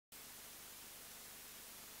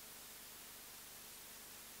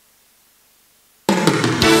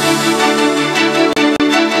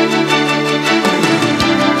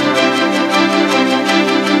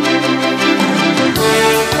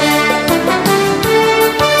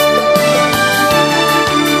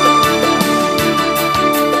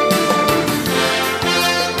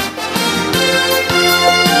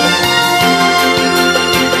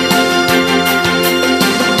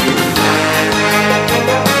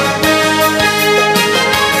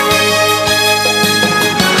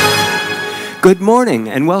Good morning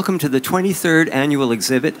and welcome to the 23rd annual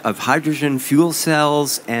exhibit of hydrogen fuel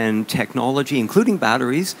cells and technology, including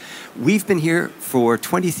batteries. We've been here for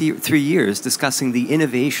 23 years discussing the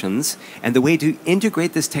innovations and the way to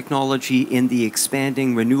integrate this technology in the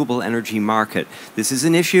expanding renewable energy market. This is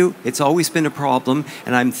an issue, it's always been a problem,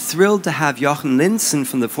 and I'm thrilled to have Jochen Linßen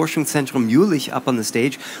from the Forschungszentrum Jülich up on the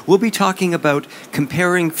stage. We'll be talking about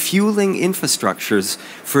comparing fueling infrastructures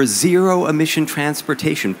for zero-emission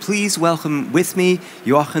transportation. Please welcome with me,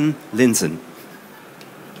 Jochen Linßen.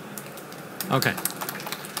 Okay.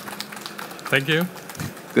 Thank you.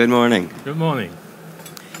 Good morning. Good morning.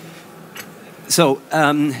 So,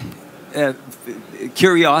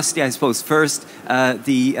 curiosity, I suppose, first.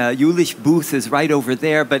 The Jülich booth is right over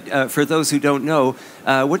there, but for those who don't know,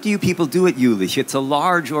 what do you people do at Jülich? It's a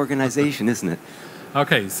large organization, isn't it?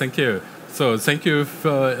 Okay, thank you. So, thank you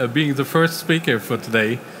for being the first speaker for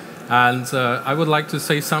today. And I would like to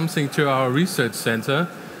say something to our research center.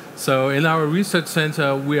 So in our research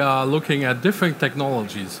center, we are looking at different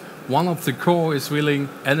technologies. One of the core is really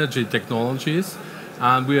energy technologies.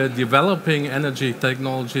 And we are developing energy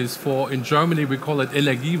technologies for, in Germany, we call it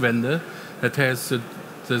Energiewende. That has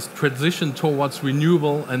this transition towards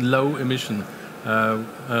renewable and low emission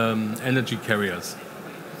energy carriers.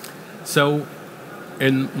 So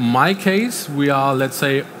in my case, we are, let's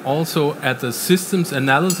say, also at the systems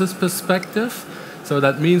analysis perspective. So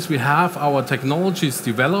that means we have our technologies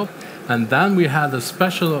developed, and then we have a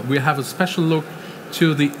special look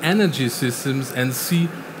to the energy systems and see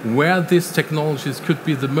where these technologies could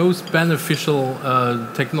be the most beneficial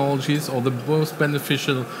technologies or the most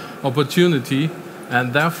beneficial opportunity.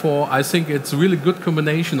 And therefore, I think it's a really good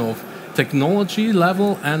combination of technology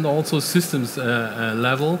level and also systems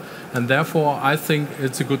level. And therefore, I think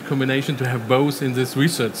it's a good combination to have both in this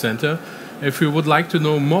research center. If you would like to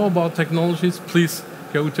know more about technologies, please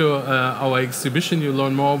go to our exhibition. You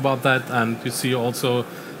learn more about that, and you see also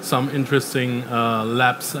some interesting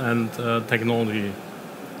labs and technology.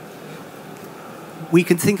 We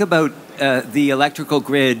can think about the electrical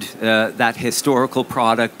grid, that historical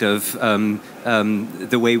product of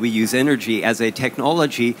the way we use energy, as a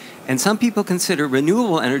technology, and some people consider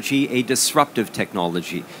renewable energy a disruptive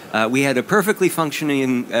technology. We had a perfectly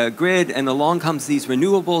functioning grid, and along comes these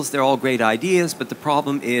renewables. They're all great ideas, but the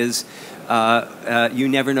problem is you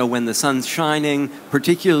never know when the sun's shining.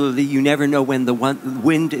 Particularly, you never know when the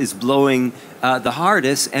wind is blowing the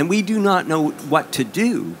hardest, and we do not know what to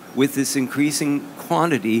do with this increasing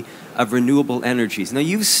quantity of renewable energies. Now,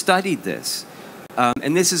 you've studied this,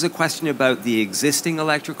 and this is a question about the existing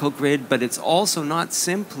electrical grid, but it's also not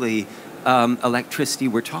simply electricity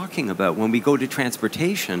we're talking about. When we go to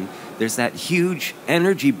transportation, there's that huge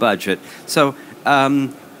energy budget. So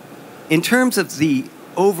in terms of the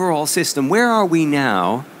overall system, where are we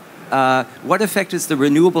now? What effect is the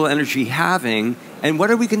renewable energy having, and what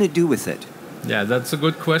are we going to do with it? Yeah, that's a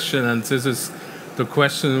good question, and this is the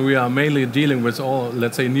question we are mainly dealing with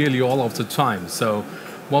let's say, nearly all of the time. So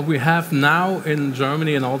what we have now in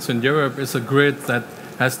Germany and also in Europe is a grid that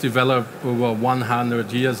has developed over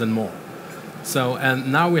 100 years and more. So,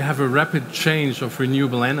 and now we have a rapid change of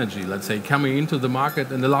renewable energy, let's say, coming into the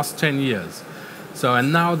market in the last 10 years. So,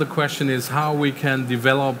 and now the question is how we can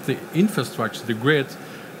develop the infrastructure, the grid,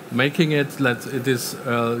 making it that it is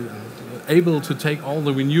able to take all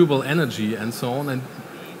the renewable energy and so on and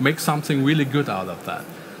make something really good out of that.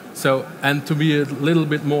 So, and to be a little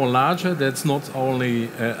bit more larger, that's not only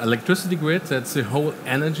electricity grid, that's the whole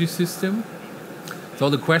energy system. So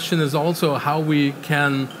the question is also how we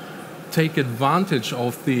can take advantage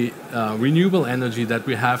of the renewable energy that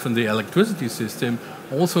we have in the electricity system,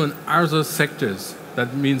 also in other sectors.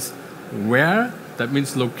 That means where, that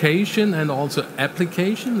means location, and also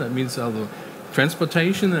application. That means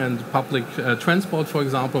transportation and public transport, for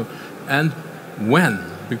example, and when.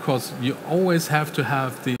 Because you always have to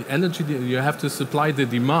have the energy, you have to supply the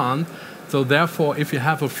demand. So therefore, if you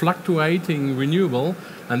have a fluctuating renewable,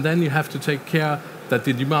 and then you have to take care that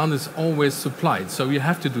the demand is always supplied. So you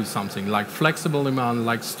have to do something like flexible demand,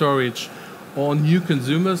 like storage, or new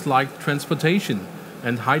consumers like transportation.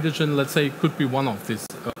 And hydrogen, let's say, could be one of these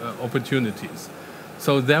opportunities.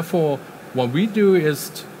 So therefore, what we do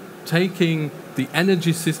is taking the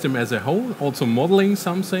energy system as a whole, also modeling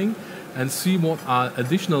something, and see what are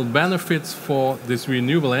additional benefits for this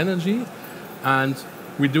renewable energy. And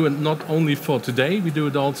we do it not only for today, we do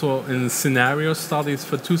it also in scenario studies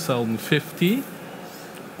for 2050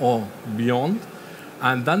 or beyond.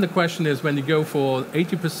 And then the question is, when you go for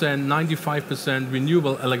 80%, 95%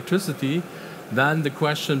 renewable electricity, then the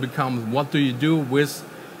question becomes, what do you do with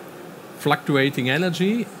fluctuating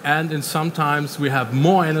energy, and in sometimes we have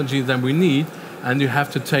more energy than we need, and you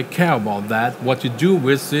have to take care about that. What you do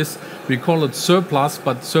with this, we call it surplus,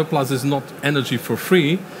 but surplus is not energy for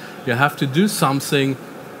free. You have to do something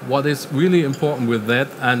what is really important with that,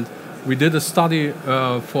 and we did a study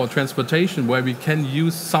for transportation where we can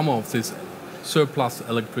use some of this surplus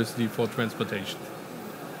electricity for transportation.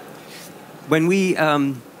 When we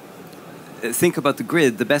think about the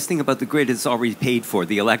grid, the best thing about the grid is already paid for,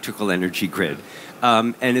 the electrical energy grid.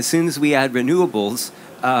 And as soon as we add renewables,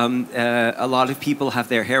 a lot of people have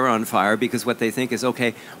their hair on fire because what they think is,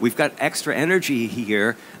 okay, we've got extra energy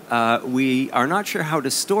here. We are not sure how to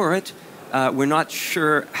store it. We're not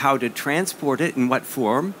sure how to transport it, in what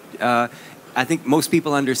form. I think most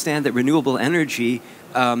people understand that renewable energy,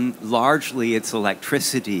 largely it's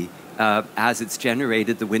electricity as it's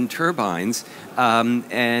generated, the wind turbines,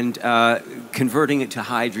 and converting it to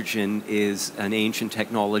hydrogen is an ancient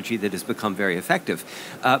technology that has become very effective.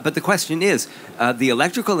 But the question is, the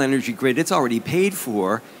electrical energy grid, it's already paid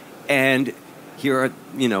for, and here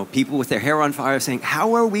are people with their hair on fire saying,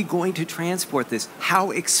 how are we going to transport this? How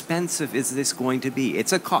expensive is this going to be?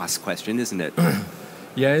 It's a cost question, isn't it?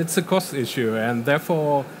 Yeah, it's a cost issue, and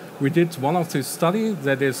therefore we did one of these studies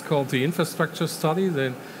that is called the infrastructure study.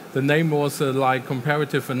 The name was like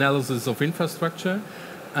comparative analysis of infrastructure,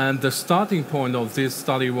 and the starting point of this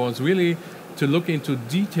study was really to look into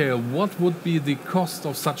detail what would be the cost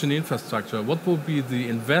of such an infrastructure, what would be the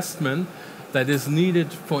investment that is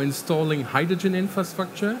needed for installing hydrogen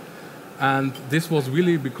infrastructure. And this was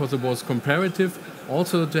really because it was comparative,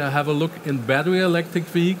 also to have a look in battery electric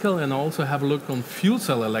vehicle and also have a look on fuel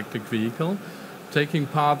cell electric vehicle, taking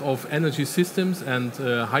part of energy systems and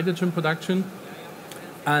hydrogen production.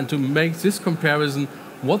 And to make this comparison,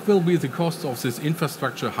 what will be the cost of this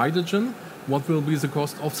infrastructure hydrogen? What will be the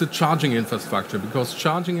cost of the charging infrastructure? Because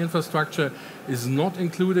charging infrastructure is not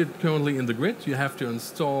included currently in the grid. You have to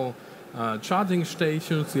install charging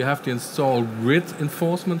stations, you have to install grid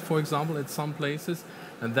enforcement, for example, at some places,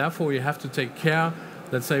 and therefore you have to take care,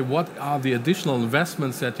 let's say, what are the additional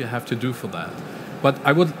investments that you have to do for that. But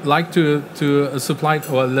I would like to supply,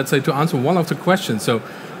 or let's say to answer one of the questions. So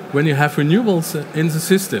when you have renewables in the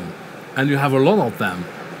system, and you have a lot of them,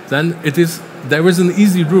 then there is an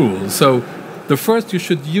easy rule. So the first, you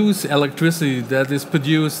should use electricity that is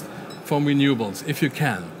produced from renewables, if you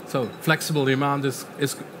can. So flexible demand is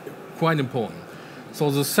quite important. So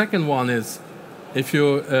the second one is, if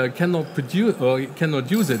you cannot produce or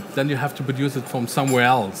cannot use it, then you have to produce it from somewhere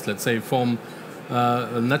else. Let's say from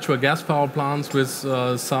natural gas power plants with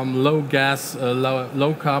some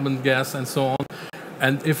low carbon gas and so on.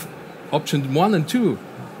 And if option 1 and 2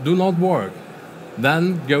 do not work,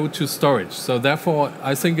 then go to storage. So therefore,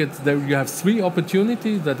 I think you have 3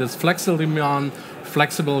 opportunities: that is flexible demand,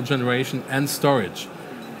 flexible generation, and storage.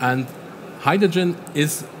 And hydrogen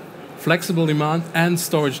is flexible demand and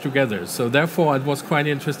storage together. So therefore, it was quite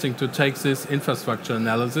interesting to take this infrastructure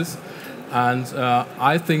analysis. And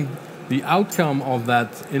I think the outcome of that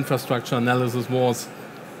infrastructure analysis was,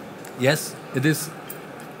 yes, it is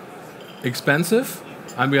expensive.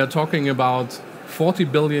 And we are talking about 40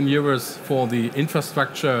 billion euros for the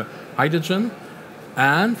infrastructure hydrogen.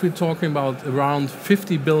 And we're talking about around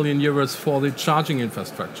 50 billion euros for the charging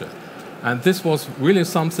infrastructure. And this was really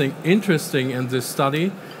something interesting in this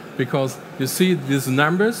study, because you see these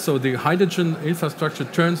numbers. So the hydrogen infrastructure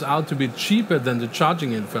turns out to be cheaper than the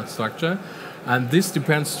charging infrastructure. And this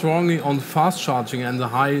depends strongly on fast charging and the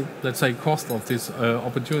high, let's say, cost of these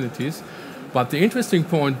opportunities. But the interesting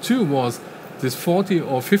point too was this 40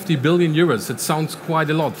 or 50 billion euros. It sounds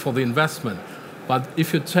quite a lot for the investment. But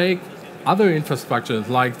if you take other infrastructures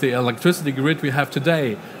like the electricity grid we have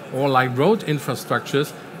today, or like road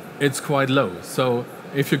infrastructures, it's quite low. So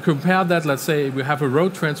if you compare that, let's say we have a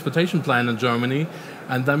road transportation plan in Germany,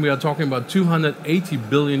 and then we are talking about 280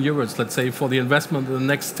 billion euros, let's say, for the investment in the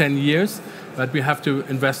next 10 years that we have to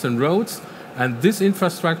invest in roads. And this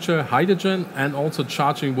infrastructure, hydrogen and also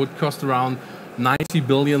charging, would cost around 90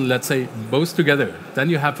 billion, let's say, both together. Then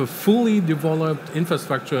you have a fully developed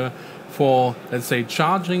infrastructure for, let's say,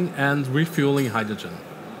 charging and refueling hydrogen.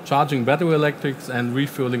 Charging battery electrics and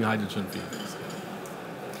refueling hydrogen vehicles.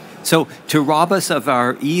 So to rob us of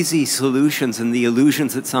our easy solutions and the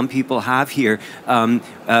illusions that some people have here,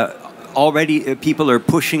 already people are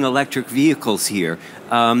pushing electric vehicles here.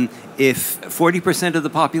 If 40% of the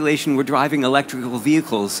population were driving electrical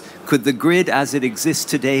vehicles, could the grid as it exists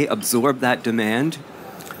today absorb that demand?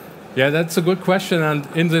 Yeah, that's a good question. And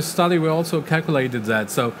in this study, we also calculated that.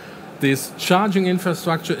 So this charging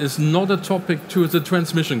infrastructure is not a topic to the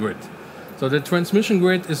transmission grid. So the transmission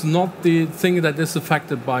grid is not the thing that is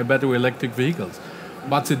affected by battery electric vehicles,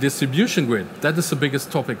 but the distribution grid. That is the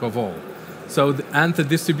biggest topic of all. So, and the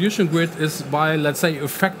distribution grid is by, let's say, a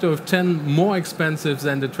factor of 10 more expensive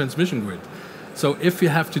than the transmission grid. So if you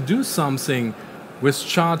have to do something with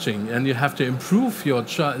charging and you have to improve your,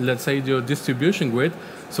 let's say, your distribution grid,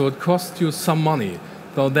 so it costs you some money.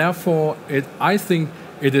 So therefore, I think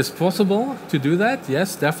it is possible to do that,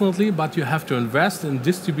 yes, definitely, but you have to invest in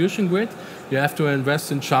distribution grid, you have to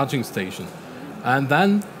invest in charging station. And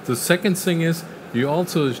then the second thing is, you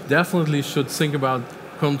also definitely should think about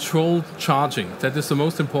controlled charging. That is the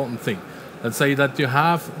most important thing. Let's say that you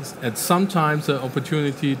have at some times the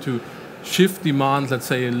opportunity to shift demand, let's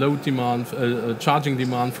say load demand, charging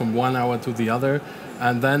demand from 1 hour to the other,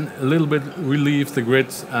 and then a little bit relieve the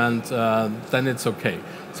grid, and then it's okay.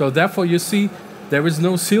 So therefore you see there is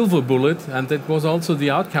no silver bullet, and that was also the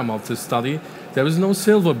outcome of this study. There is no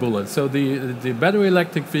silver bullet. So the battery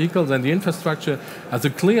electric vehicles and the infrastructure has a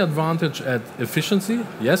clear advantage at efficiency,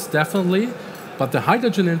 yes, definitely. But the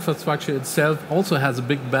hydrogen infrastructure itself also has a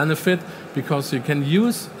big benefit because you can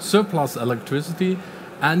use surplus electricity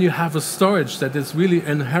and you have a storage that is really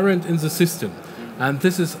inherent in the system. And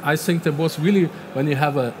this is, I think, that was really, when you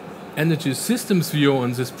have an energy systems view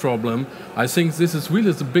on this problem, I think this is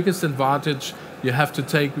really the biggest advantage. You have to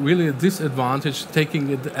take really this advantage, taking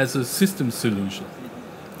it as a system solution.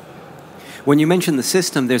 When you mention the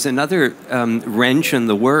system, there's another wrench in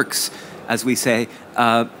the works, as we say.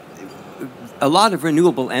 A lot of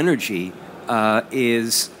renewable energy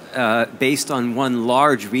is based on one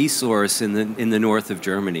large resource in the north of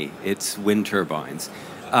Germany. It's wind turbines.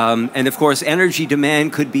 And of course, energy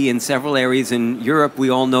demand could be in several areas in Europe. We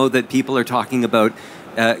all know that people are talking about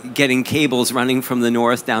getting cables running from the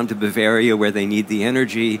north down to Bavaria where they need the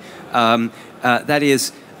energy. That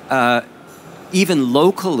is, even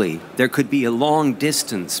locally, there could be a long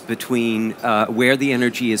distance between where the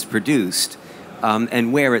energy is produced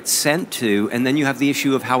and where it's sent to, and then you have the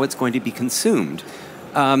issue of how it's going to be consumed.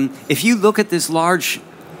 If you look at this large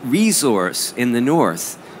resource in the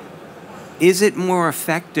north, is it more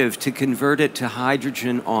effective to convert it to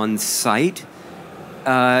hydrogen on site?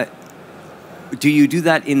 Do you do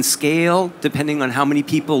that in scale, depending on how many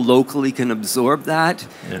people locally can absorb that?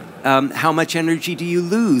 Yeah. How much energy do you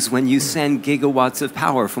lose when you send gigawatts of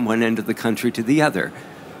power from one end of the country to the other?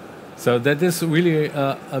 So that is really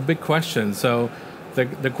a big question. So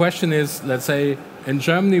the question is, let's say, in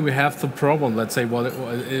Germany we have the problem, let's say, well,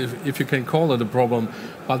 if you can call it a problem,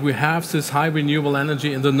 but we have this high renewable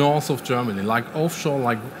energy in the north of Germany, like offshore,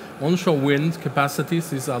 like onshore wind capacities.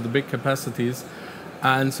 These are the big capacities.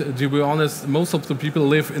 And to be honest, most of the people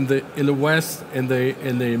live in the west, in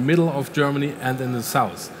the middle of Germany, and in the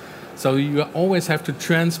south. So you always have to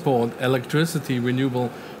transport electricity, renewable,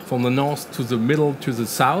 from the north to the middle to the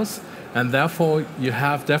south, and therefore you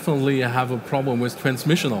definitely have a problem with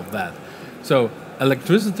transmission of that. So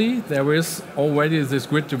electricity, there is already this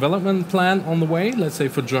grid development plan on the way, let's say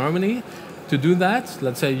for Germany, to do that.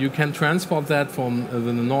 Let's say you can transport that from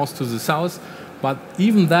the north to the south, but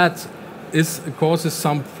even that causes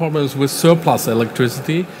some problems with surplus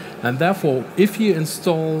electricity, and therefore if you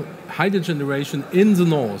install hydrogen generation in the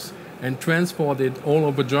north and transport it all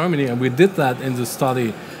over Germany, and we did that in the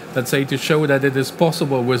study, let's say to show that it is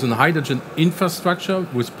possible with a hydrogen infrastructure,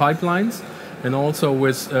 with pipelines, and also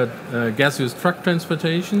with gaseous truck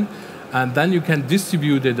transportation, and then you can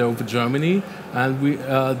distribute it over Germany.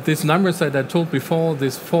 And these numbers that I told before,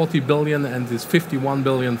 this 40 billion and this 51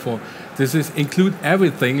 billion this include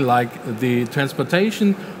everything, like the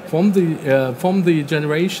transportation from the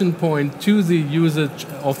generation point to the usage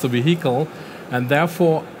of the vehicle, and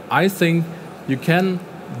therefore I think you can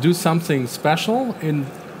do something special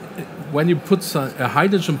when you put a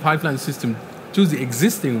hydrogen pipeline system to the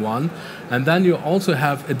existing one, and then you also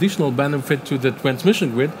have additional benefit to the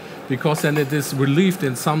transmission grid, because then it is relieved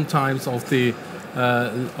in some times of the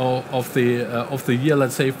year,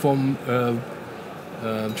 let's say, from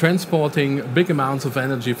transporting big amounts of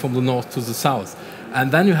energy from the north to the south.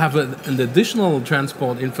 And then you have an additional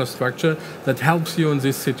transport infrastructure that helps you in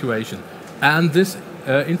this situation. And this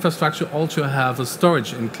infrastructure also have a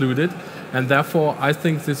storage included, and therefore I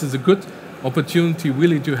think this is a good opportunity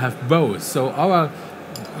really to have both. So our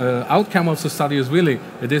outcome of the study is really,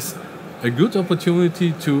 it is a good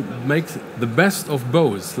opportunity to make the best of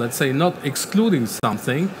both, let's say, not excluding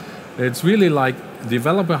something. It's really like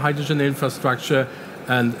develop a hydrogen infrastructure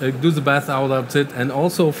and do the best out of it, and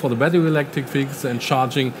also for the battery electric vehicles and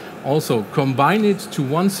charging, also combine it to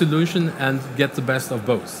one solution and get the best of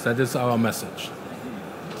both. That is our message.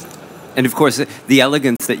 And of course, the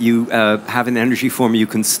elegance that you have an energy form you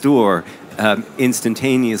can store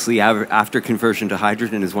instantaneously after conversion to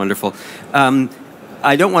hydrogen is wonderful.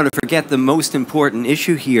 I don't want to forget the most important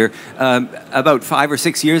issue here. About 5 or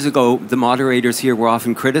 6 years ago, the moderators here were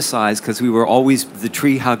often criticized because we were always the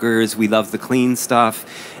tree huggers, we loved the clean stuff,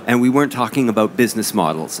 and we weren't talking about business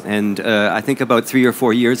models. And I think about 3 or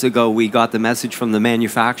 4 years ago, we got the message from the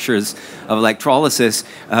manufacturers of electrolysis,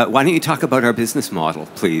 why don't you talk about our business model,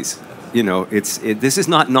 please? You know, this is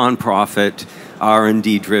not non-profit,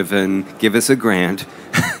 R&D driven, give us a grant.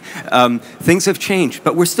 Things have changed,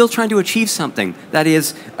 but we're still trying to achieve something. That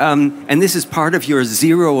is, and this is part of your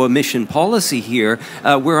zero-emission policy here,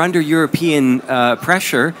 we're under European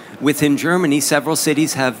pressure. Within Germany, several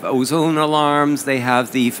cities have ozone alarms, they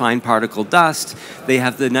have the fine particle dust, they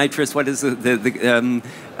have the nitrous, what is the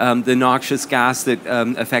noxious gas that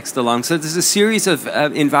affects the lungs. So there's a series of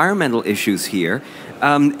environmental issues here.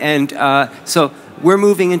 So we're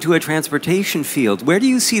moving into a transportation field. Where do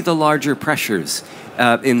you see the larger pressures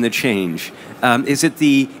in the change? Is it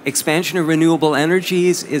the expansion of renewable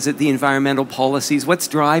energies? Is it the environmental policies? What's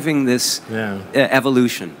driving this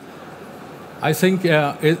evolution? I think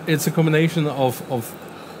it's a combination of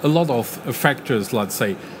a lot of factors, let's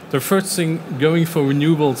say. The first thing, going for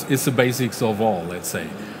renewables is the basics of all, let's say.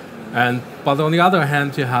 But on the other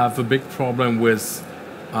hand, you have a big problem with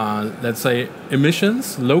let's say,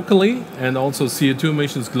 emissions locally and also CO2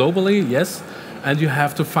 emissions globally, yes, and you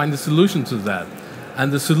have to find a solution to that.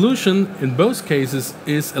 And the solution in both cases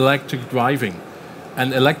is electric driving.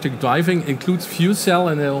 And electric driving includes fuel cell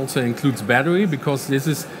and it also includes battery because this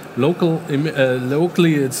is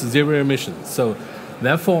locally it's zero emissions. So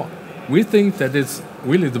therefore, we think that it's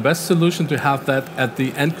really the best solution to have that at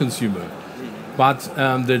the end consumer. But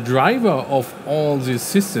the driver of all these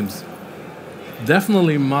systems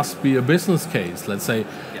definitely must be a business case, let's say,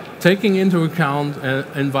 taking into account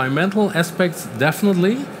environmental aspects,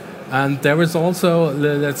 definitely, and there is also,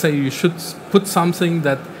 let's say, you should put something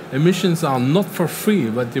that emissions are not for free,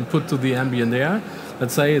 but you put to the ambient air.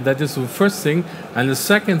 Let's say that is the first thing, and the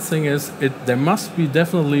second thing is there must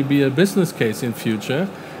definitely be a business case in future,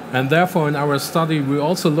 and therefore in our study we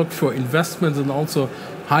also look for investments and also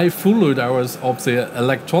high full load hours of the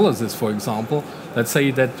electrolysis, for example. Let's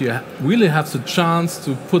say that you really have the chance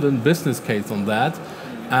to put a business case on that,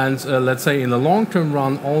 and let's say in the long-term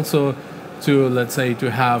run also to, let's say, to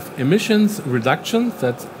have emissions reduction.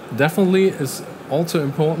 That definitely is also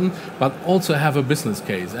important, but also have a business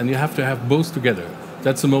case, and you have to have both together.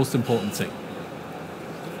 That's the most important thing.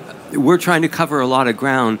 We're trying to cover a lot of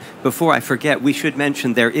ground. Before I forget, we should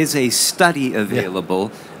mention there is a study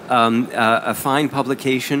available, a fine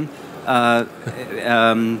publication.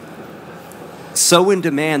 So in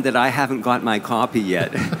demand that I haven't got my copy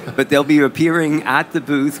yet, but they'll be appearing at the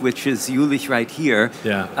booth, which is Jülich right here.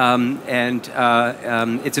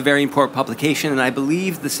 It's a very important publication, and I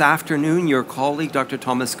believe this afternoon your colleague, Dr.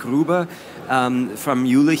 Thomas Gruber from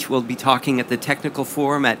Jülich, will be talking at the technical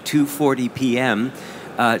forum at 2:40 p.m.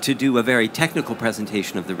 To do a very technical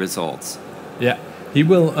presentation of the results. Yeah, he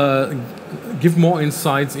will give more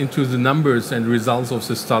insights into the numbers and results of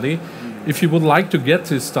the study. If you would like to get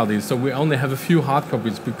this study, so we only have a few hard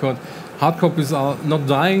copies because hard copies are not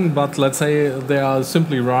dying, but let's say they are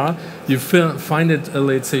simply rare. You find it,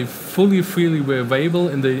 let's say, freely available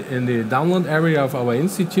in the download area of our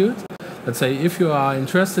institute. Let's say if you are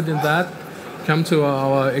interested in that, come to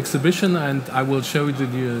our exhibition and I will show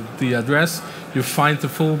you the address. You find the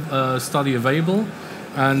full study available.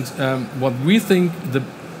 And what we think,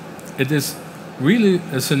 it is really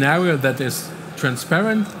a scenario that is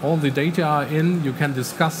transparent, all the data are in, you can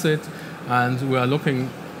discuss it, and we are looking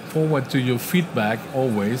forward to your feedback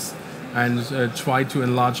always, and try to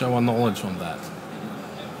enlarge our knowledge on that.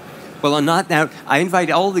 Well, on that note, I invite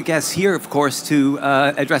all the guests here, of course, to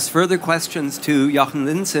address further questions to Jochen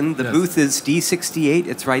Linßen. The booth is D68,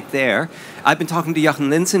 it's right there. I've been talking to Jochen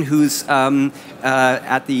Linßen, who's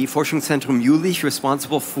at the Forschungszentrum Jülich,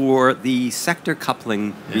 responsible for the sector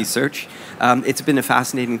coupling research. It's been a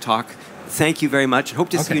fascinating talk. Thank you very much. Hope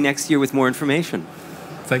to see you next year with more information.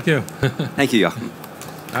 Thank you. Thank you, Jochen.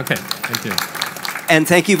 Okay, thank you. And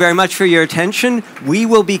thank you very much for your attention. We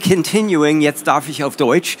will be continuing, jetzt darf ich auf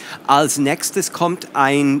Deutsch. Als nächstes kommt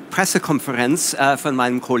eine Pressekonferenz von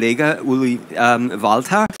meinem Kollegen Uli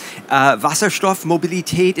Walter.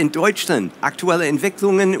 Wasserstoffmobilität in Deutschland, aktuelle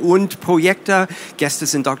Entwicklungen und Projekte. Gäste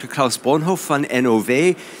sind Dr. Klaus Bonhoff von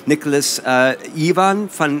NOW, Nicholas Ivan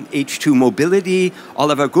von H2 Mobility,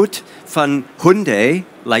 Oliver Gutt von Hyundai,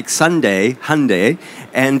 like Sunday, Hyundai,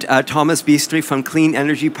 and Thomas Biestri from Clean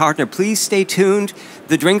Energy Partner. Please stay tuned.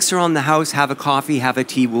 The drinks are on the house. Have a coffee, have a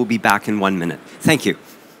tea. We'll be back in 1 minute. Thank you.